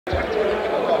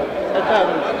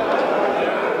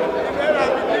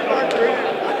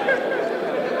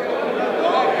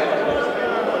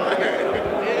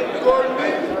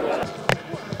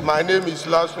My name is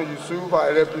Lasun Yusuf. I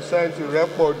represent the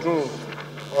Repodun,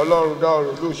 Olorunda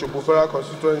Orolu, Osogbo Federal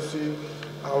Constituency.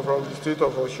 I'm from the state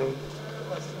of Osun.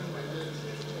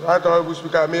 Right Honorable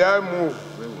Speaker, may I move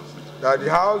that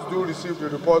the House do receive the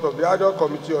report of the Ad hoc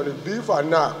Committee on a bill for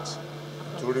an act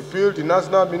to repeal the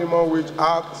National Minimum Wage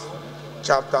Act,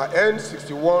 Chapter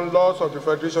N61, Laws of the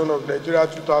Federation of Nigeria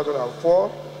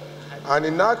 2004, and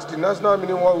enact the National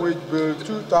Minimum Wage Bill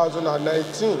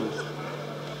 2019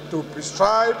 to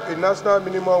prescribe a national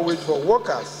minimum wage for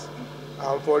workers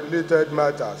and for related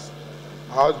matters.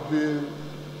 House Bill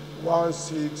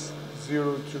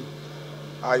 1602.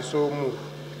 I so move.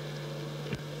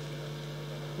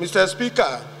 Mr.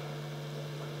 Speaker,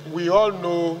 we all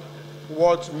know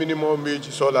what minimum wage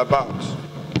is all about.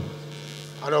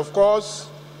 And of course,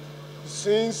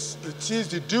 since it is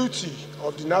the duty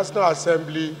of the National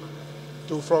Assembly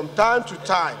to, from time to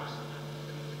time,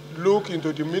 look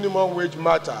into the minimum wage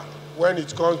matter when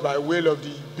it comes by way of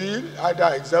the bill,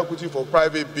 either executive or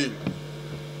private bill.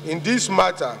 In this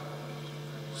matter,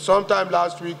 sometime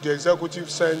last week, the executive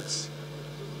sent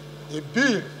a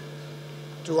bill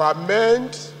to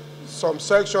amend some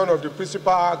section of the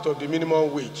Principal Act of the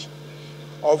Minimum Wage,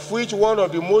 of which one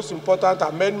of the most important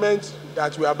amendments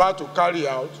that we are about to carry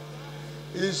out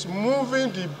is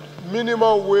moving the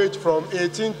minimum wage from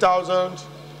 18,000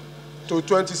 to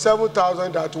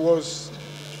 27,000 that was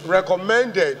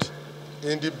recommended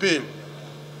in the bill.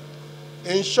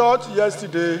 In short,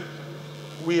 yesterday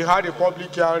we had a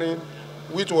public hearing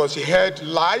which was held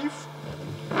live,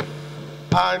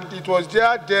 and it was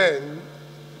there then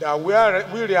that we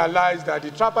realized that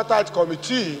the tripartite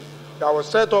committee that was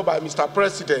set up by Mr.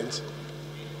 President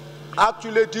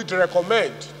actually did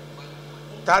recommend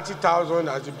 30,000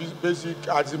 as the basic,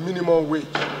 as the minimum wage.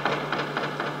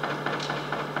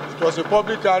 It was a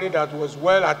public hearing that was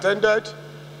well attended.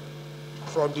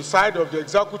 From the side of the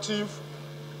executive,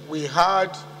 we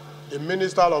had the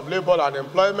Minister of Labor and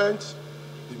Employment,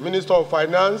 the Minister of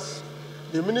Finance,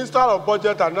 the Minister of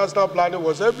Budget and National Planning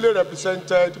was ably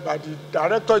represented by the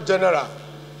Director General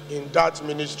in that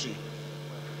ministry.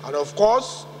 And of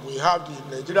course, we have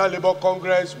the Nigeria Labour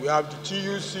Congress, we have the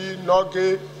TUC,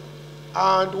 NOGE,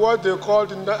 and what they call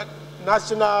the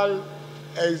National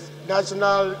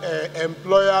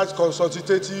Employers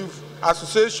Consultative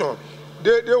Association.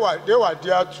 They were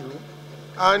there too,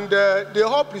 and they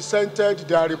all presented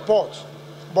their report.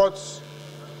 But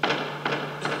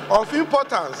of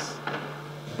importance.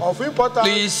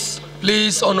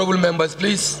 Please, honorable members,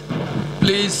 please,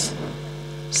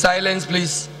 silence,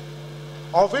 please.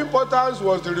 Of importance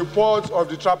was the report of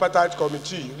the tripartite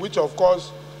committee, which of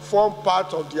course formed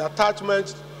part of the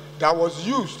attachment that was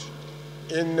used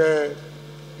in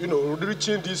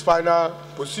reaching this final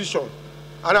position.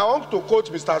 And I want to quote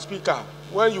Mr. Speaker,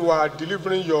 when you were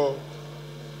delivering your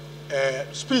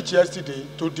speech yesterday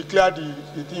to declare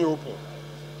the thing open.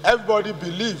 Everybody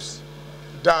believes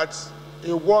that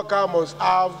a worker must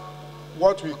have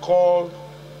what we call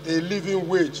a living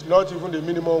wage, not even a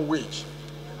minimum wage.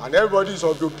 And everybody is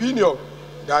of the opinion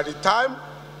that the time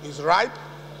is ripe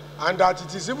and that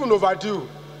it is even overdue.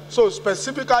 So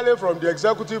specifically from the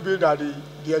executive bill that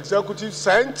the executive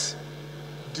sent,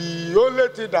 the only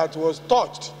thing that was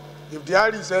touched, if there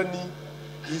is any,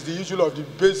 is the issue of the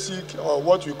basic or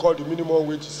what we call the minimum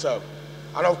wage itself.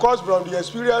 And of course, from the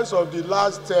experience of the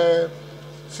last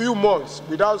few months,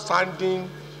 without sounding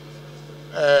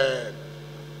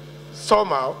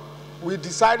somehow, we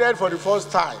decided for the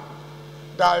first time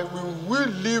that we will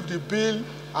leave the bill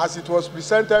as it was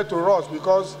presented to us,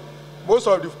 because most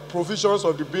of the provisions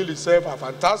of the bill itself are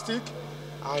fantastic,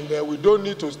 and we don't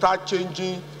need to start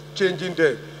changing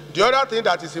them. The other thing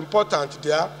that is important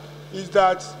there is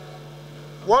that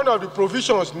one of the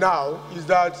provisions now is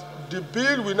that the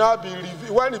bill will now be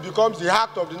reviewed, when it becomes the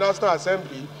act of the National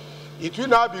Assembly, it will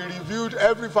now be reviewed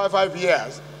every five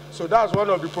years. So that's one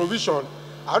of the provisions.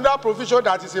 Another provision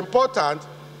that is important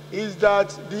is that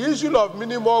the issue of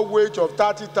minimum wage of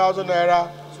 30,000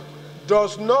 naira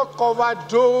does not cover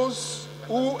those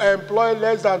who employ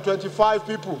less than 25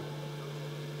 people.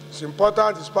 It's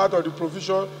important, it's part of the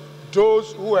provision.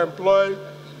 Those who employ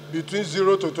between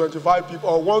 0 to 25 people,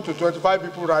 or 1 to 25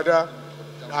 people rather,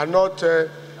 are not.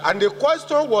 And the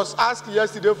question was asked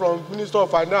yesterday from Minister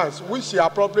of Finance, which she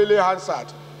appropriately answered.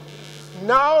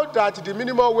 Now that the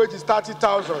minimum wage is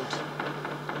 30,000,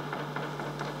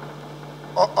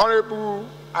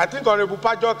 I think Honorable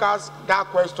Pajok asked that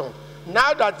question.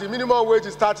 Now that the minimum wage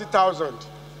is 30,000,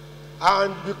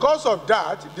 And because of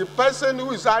that, the person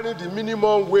who is earning the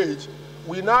minimum wage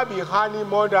will now be earning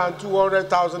more than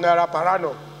 200,000 naira per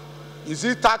annum. Is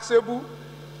it taxable?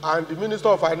 And the Minister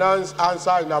of Finance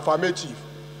answered in affirmative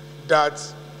that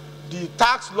the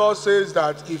tax law says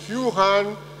that if you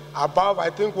earn above, I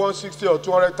think, 160 or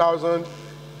 200,000,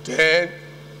 then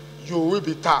you will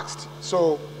be taxed.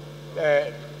 So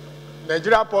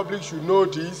Nigerian public should know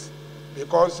this,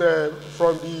 because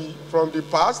from the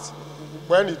past,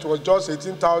 when it was just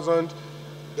 18,000,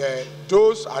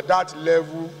 those at that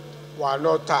level were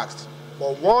not taxed.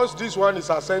 But once this one is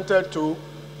assented to,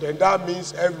 then that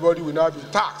means everybody will now be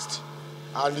taxed.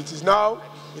 And it now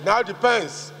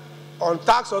depends on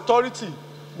tax authority,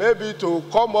 maybe to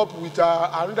come up with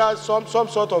some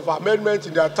sort of amendment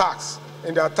in their tax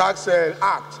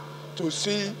act, to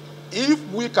see if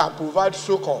we can provide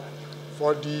succor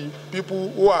for the people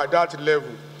who are at that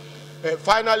level.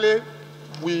 Finally,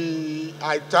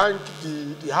 I thank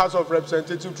the House of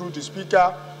Representatives through the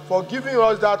Speaker for giving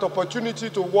us that opportunity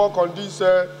to work on this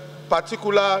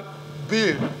particular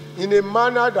bill in a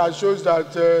manner that shows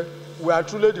that we are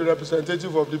truly the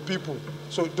representative of the people.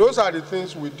 So those are the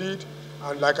things we did,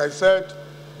 and like I said,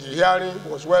 the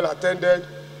hearing was well attended.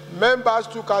 Members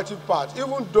took active part,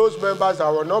 even those members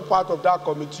that were not part of that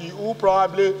committee who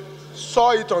probably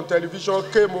saw it on television,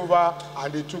 came over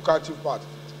and they took active part.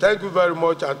 Thank you very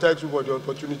much, and thank you for the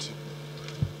opportunity.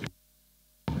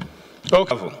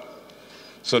 Okay.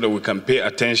 So that we can pay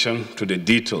attention to the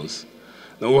details.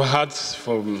 Now we heard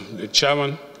from the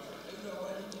chairman.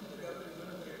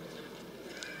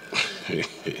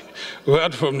 We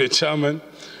heard from the chairman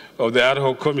of the ad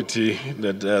hoc committee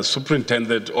that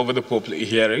superintended over the public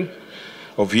hearing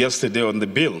of yesterday on the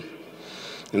bill.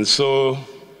 And so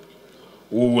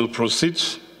we will proceed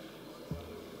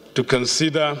to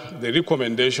consider the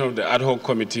recommendation of the ad hoc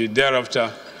committee.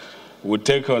 Thereafter, we'll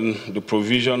take on the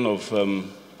provision of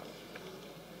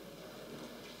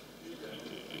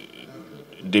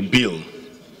the bill.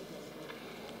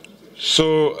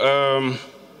 So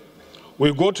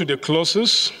we go to the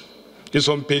clauses. It's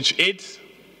on page 8.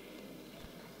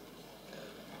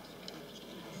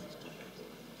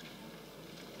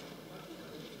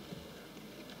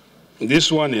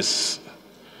 This one is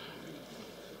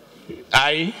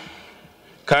I,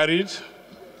 carried.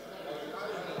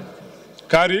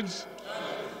 Carried.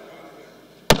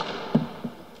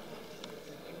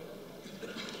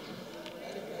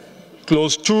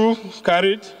 Clause 2,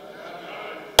 carried.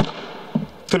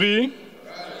 3,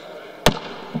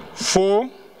 4,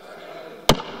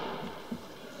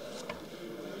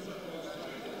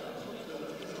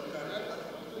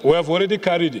 we have already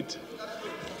carried it.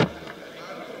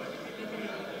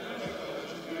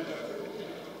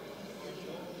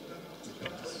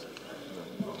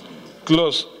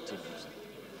 Clause,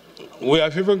 we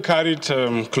have even carried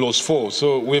clause 4,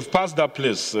 so we've passed that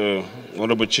place,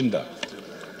 Honorable Chinda.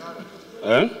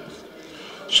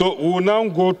 So we will now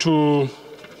go to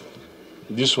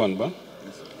this one, ba?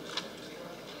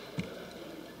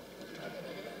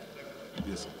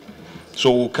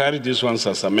 So we'll carry this one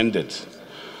as amended.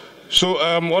 So,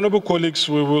 honorable colleagues,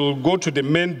 we will go to the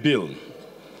main bill,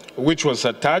 which was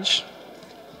attached.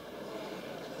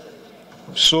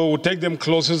 So we'll take them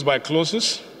clauses by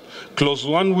clauses. Clause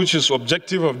 1, which is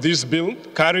objective of this bill,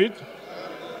 carried.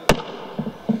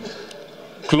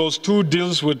 Clause 2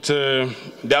 deals with the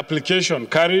application,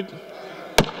 carried.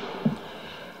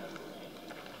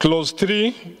 Clause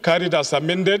 3, carried as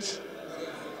amended.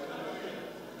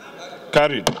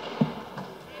 Carried.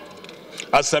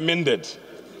 As amended.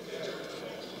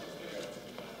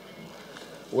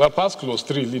 We are past clause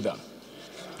 3, leader.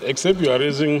 Except you are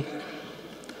raising,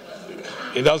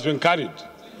 it has been carried.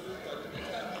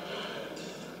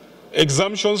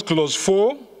 Exemptions, clause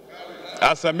 4,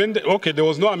 as amended. Okay, there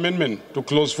was no amendment to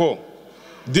clause 4.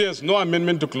 There's no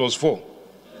amendment to clause 4.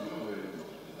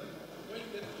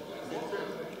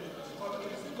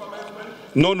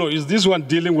 No, is this one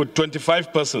dealing with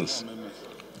 25 persons?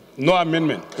 No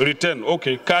amendment. Return.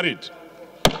 Okay, carried.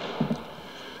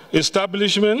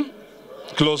 Establishment,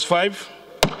 clause 5.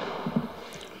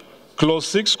 Clause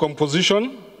 6,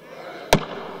 composition.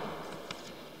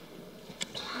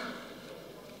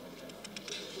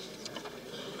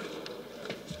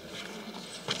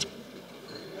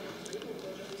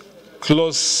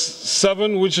 Clause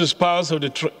 7, which is powers of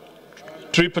the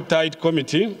tripartite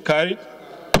committee, carried.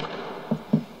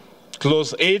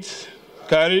 Clause 8,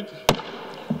 carried.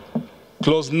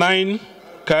 Clause 9,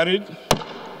 carried.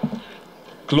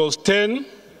 Clause 10,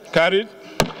 carried.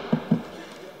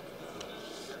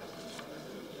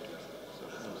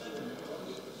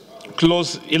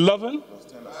 Clause 11.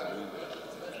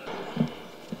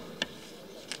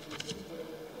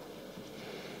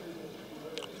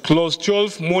 Clause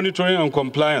 12, monitoring and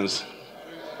compliance.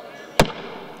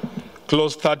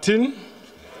 Clause 13.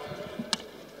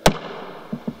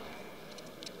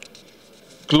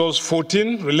 Clause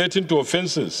 14, relating to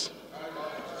offenses.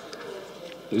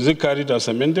 Is it carried as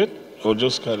amended or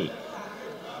just carried?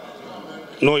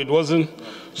 No, it wasn't.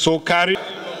 So carried.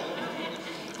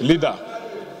 Leader.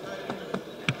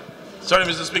 Sorry,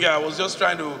 Mr. Speaker, I was just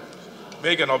trying to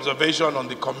make an observation on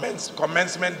the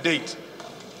commencement date.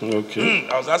 Okay.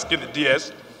 I was asking the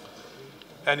DS,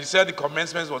 and he said the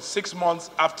commencement was 6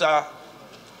 months after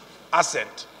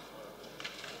assent.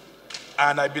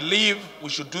 And I believe we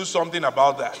should do something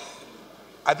about that.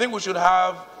 I think we should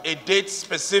have a date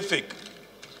specific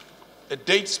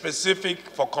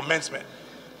for commencement.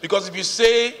 Because if you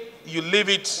say you leave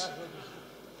it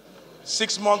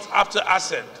 6 months after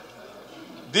assent,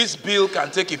 this bill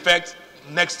can take effect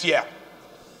next year.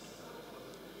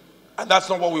 And that's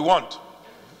not what we want.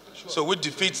 So which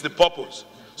defeats the purpose.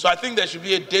 So I think there should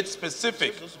be a date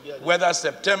specific, whether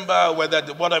September,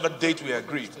 whatever date we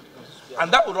agree.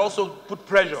 And that would also put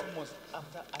pressure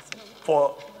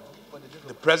for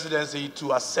the presidency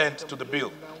to assent to the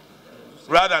bill,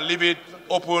 rather than leave it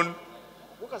open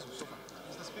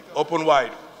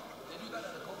wide.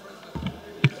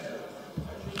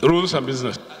 Rules and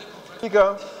business.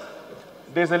 Speaker,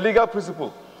 there's a legal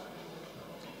principle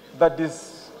that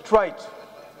is tried,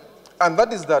 and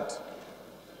that is that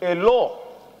a law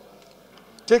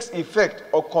takes effect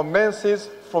or commences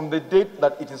from the date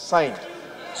that it is signed.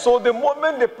 So the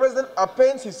moment the president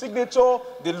appends his signature,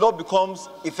 the law becomes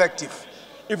effective.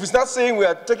 If we start saying we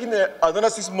are taking another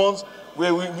 6 months,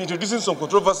 we're introducing some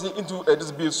controversy into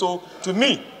this bill. So to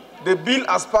me, the bill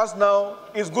as passed now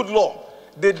is good law.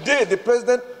 The day the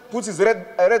president puts his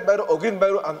red biro or green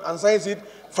biro and signs it,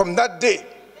 from that day,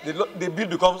 the bill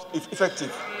becomes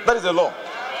effective. That is the law.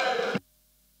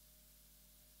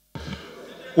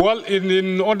 Well,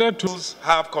 in order to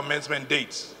have commencement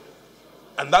dates.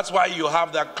 And that's why you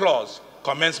have that clause,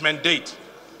 commencement date,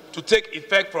 to take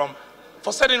effect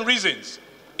for certain reasons.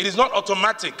 It is not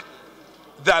automatic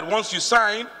that once you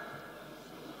sign,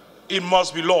 it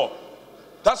must be law.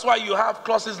 That's why you have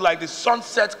clauses like the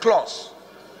sunset clause.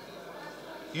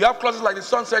 You have clauses like the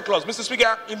sunset clause. Mr.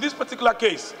 Speaker, in this particular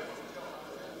case,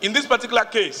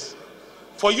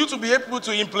 for you to be able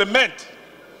to implement,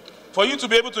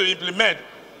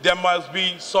 there must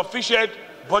be sufficient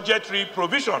budgetary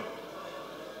provision.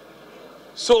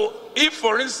 So if,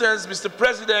 for instance, Mr.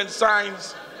 President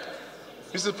signs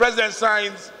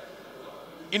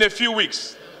in a few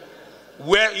weeks,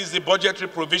 where is the budgetary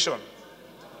provision?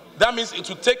 That means it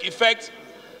will take effect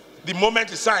the moment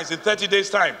he signs in 30 days'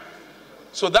 time.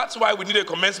 So that's why we need a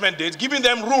commencement date, giving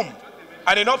them room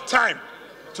and enough time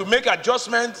to make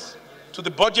adjustments to the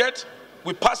budget.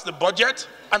 We pass the budget,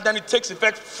 and then it takes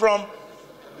effect from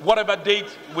whatever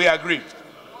date we agree.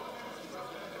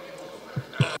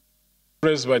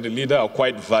 Raised by the leader are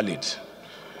quite valid.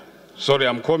 Sorry,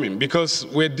 I'm coming, because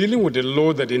we're dealing with a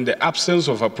law that in the absence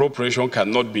of appropriation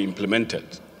cannot be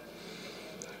implemented.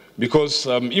 Because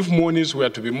if monies were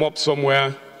to be mopped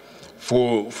somewhere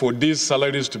for these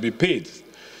salaries to be paid,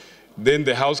 then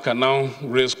the House can now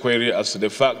raise query as to the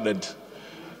fact that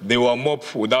they were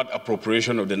mopped without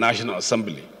appropriation of the National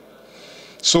Assembly.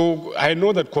 So I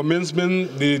know that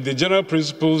commencement, the general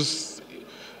principles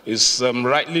is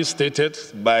rightly stated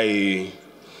by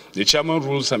the Chairman,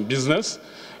 Rules and Business,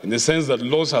 in the sense that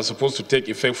laws are supposed to take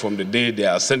effect from the day they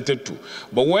are assented to.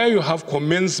 But where you have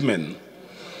commencement,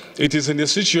 it is in a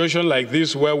situation like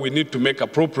this where we need to make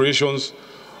appropriations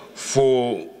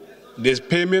for the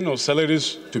payment of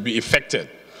salaries to be effected.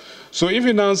 So if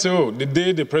you now say, oh, the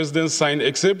day the president signed,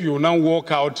 except you now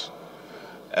walk out,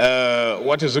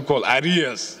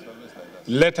 arrears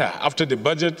letter after the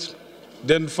budget,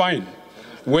 then fine,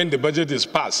 when the budget is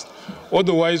passed.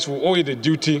 Otherwise, we owe it a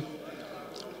duty.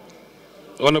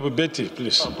 Honorable Betty,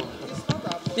 please.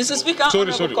 Mr. Speaker,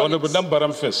 sorry, Honorable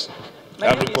Dambaram first.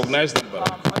 I recognize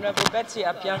Dambaram. Honorable Betty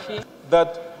Apiafi.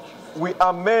 That we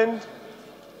amend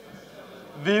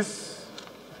this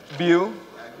bill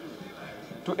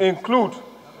to include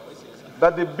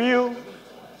that the bill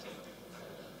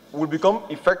will become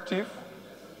effective,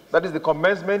 that is the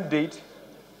commencement date,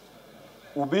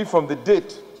 will be from the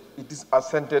date it is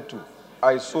assented to.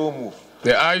 I so move.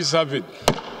 The ayes have it.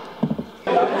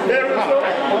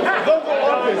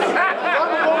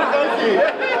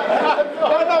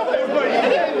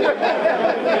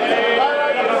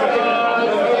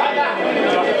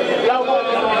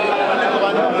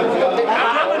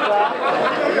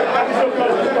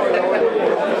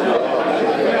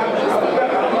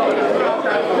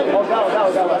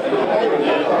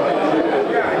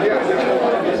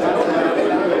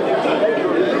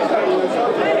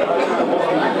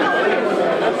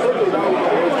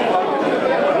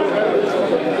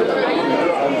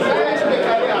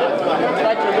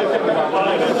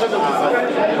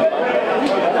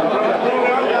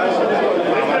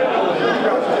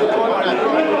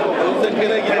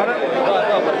 Madam.